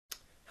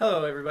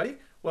Hello everybody,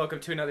 welcome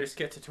to another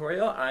Skit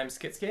tutorial. I'm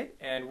Skitscape,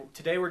 and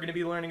today we're going to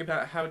be learning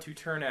about how to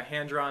turn a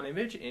hand-drawn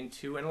image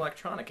into an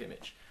electronic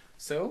image.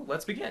 So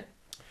let's begin.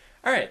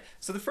 Alright,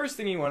 so the first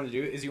thing you want to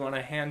do is you want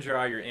to hand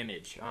draw your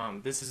image.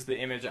 This is the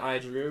image I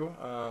drew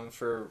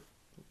for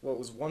what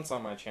was once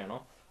on my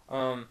channel.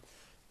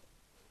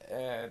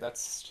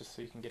 That's just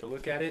so you can get a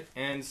look at it.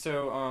 And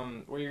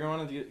so what you're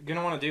going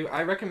to want to do,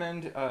 I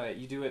recommend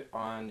you do it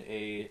on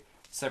a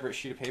separate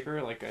sheet of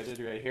paper like I did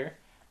right here.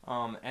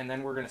 And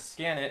then we're going to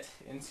scan it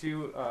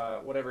into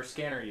whatever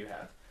scanner you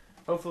have.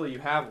 Hopefully you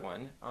have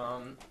one,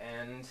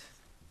 and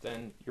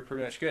then you're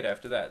pretty much good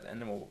after that,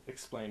 and then we'll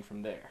explain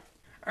from there.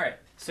 Alright,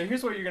 so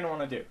here's what you're going to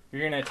want to do.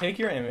 You're going to take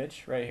your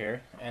image right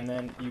here, and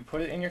then you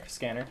put it in your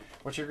scanner.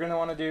 What you're going to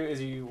want to do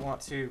is you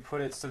want to put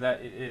it so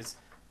that it is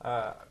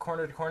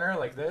corner to corner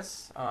like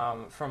this,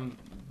 from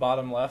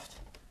bottom left,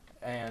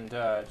 and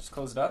just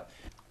close it up.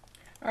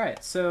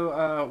 Alright,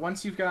 so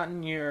once you've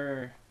gotten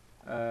your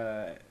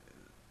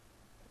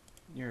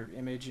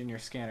image in your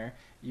scanner,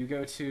 you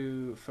go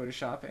to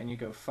Photoshop and you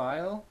go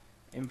File,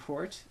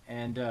 Import,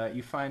 and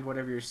you find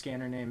whatever your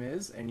scanner name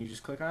is and you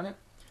just click on it.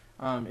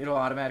 It'll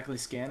automatically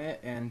scan it,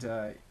 and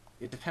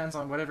it depends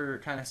on whatever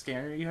kind of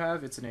scanner you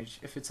have.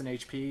 If it's an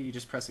HP, you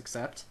just press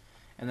Accept,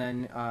 and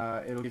then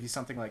it'll give you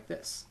something like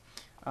this.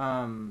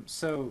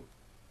 So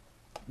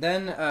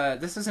then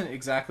this isn't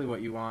exactly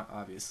what you want,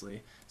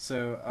 obviously.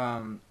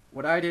 So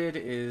what I did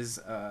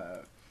is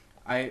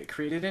I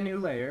created a new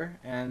layer,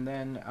 and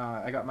then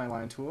I got my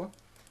line tool,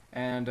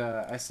 and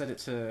I set it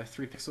to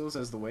 3 pixels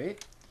as the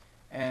weight,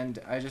 and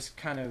I just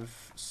kind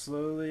of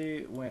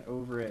slowly went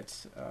over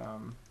it.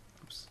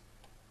 Oops,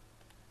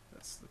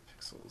 that's the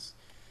pixels.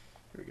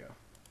 Here we go.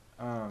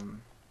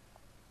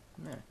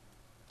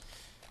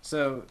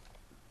 So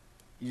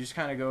you just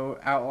kind of go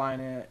outline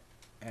it,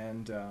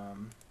 and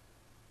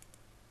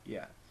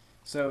yeah.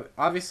 So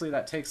obviously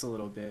that takes a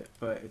little bit,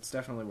 but it's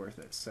definitely worth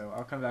it. So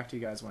I'll come back to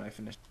you guys when I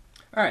finish.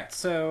 Alright,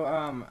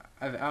 so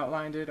I've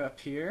outlined it up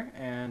here,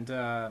 and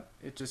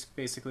it just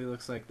basically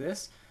looks like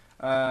this.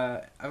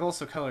 I've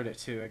also colored it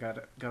too. I got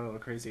a little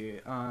crazy.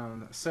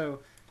 So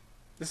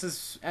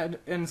this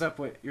ends up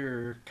what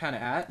you're kind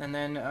of at, and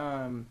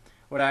then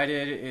what I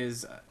did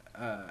is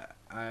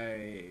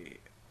I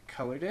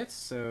colored it.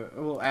 So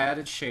we'll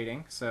added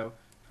shading. So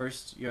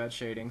first you add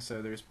shading,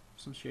 so there's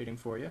some shading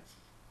for you,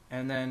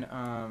 and then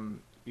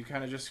you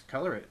kind of just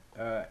color it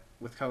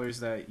with colors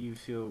that you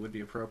feel would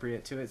be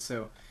appropriate to it.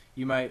 So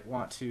you might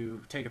want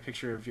to take a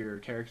picture of your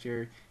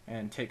character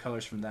and take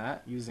colors from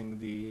that using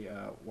the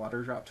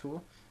water drop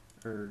tool,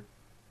 or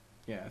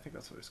yeah, I think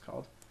that's what it's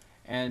called.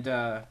 And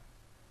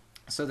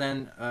so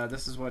then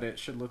this is what it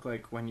should look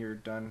like when you're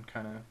done,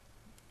 kind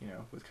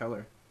of, with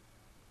color.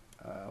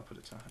 I'll put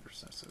it to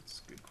 100% so it's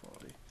good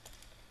quality.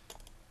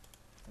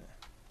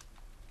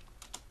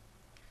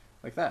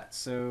 Like that.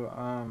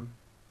 So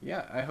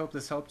yeah, I hope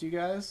this helped you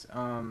guys.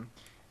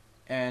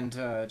 And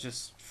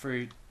just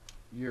for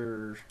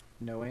your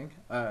knowing,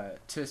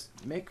 to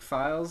make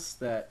files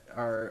that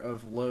are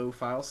of low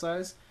file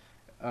size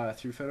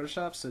through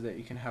Photoshop so that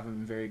you can have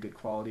them in very good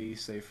quality,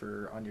 say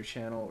for on your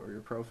channel or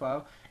your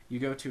profile, you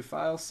go to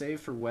File,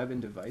 Save for Web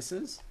and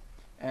Devices,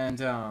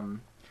 and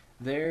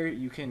there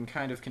you can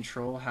kind of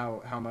control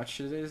how much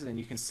it is, and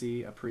you can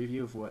see a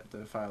preview of what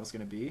the file is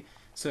going to be.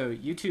 So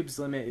YouTube's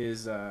limit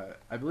is,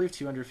 I believe,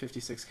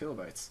 256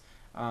 kilobytes.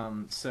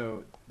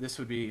 So this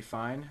would be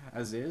fine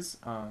as is.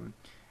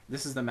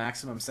 This is the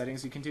maximum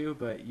settings you can do,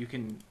 but you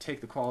can take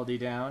the quality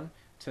down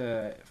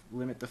to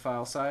limit the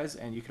file size,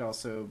 and you could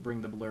also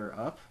bring the blur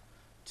up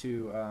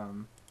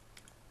to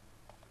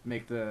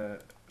make the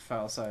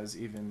file size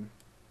even,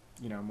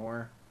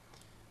 more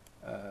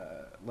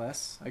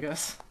less, I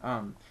guess.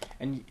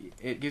 And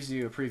it gives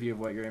you a preview of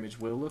what your image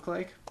will look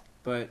like,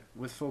 but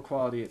with full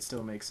quality it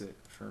still makes it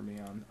for me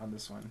on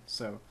this one.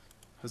 So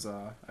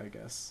huzzah, I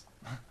guess.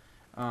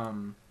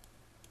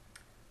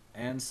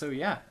 And so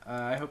yeah,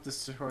 I hope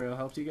this tutorial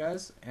helped you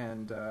guys,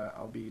 and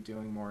I'll be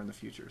doing more in the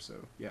future. So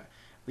yeah,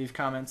 leave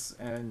comments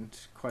and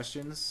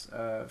questions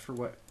for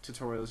what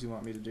tutorials you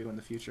want me to do in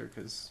the future,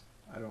 because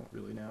I don't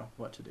really know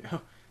what to do.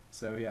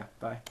 So yeah,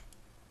 bye.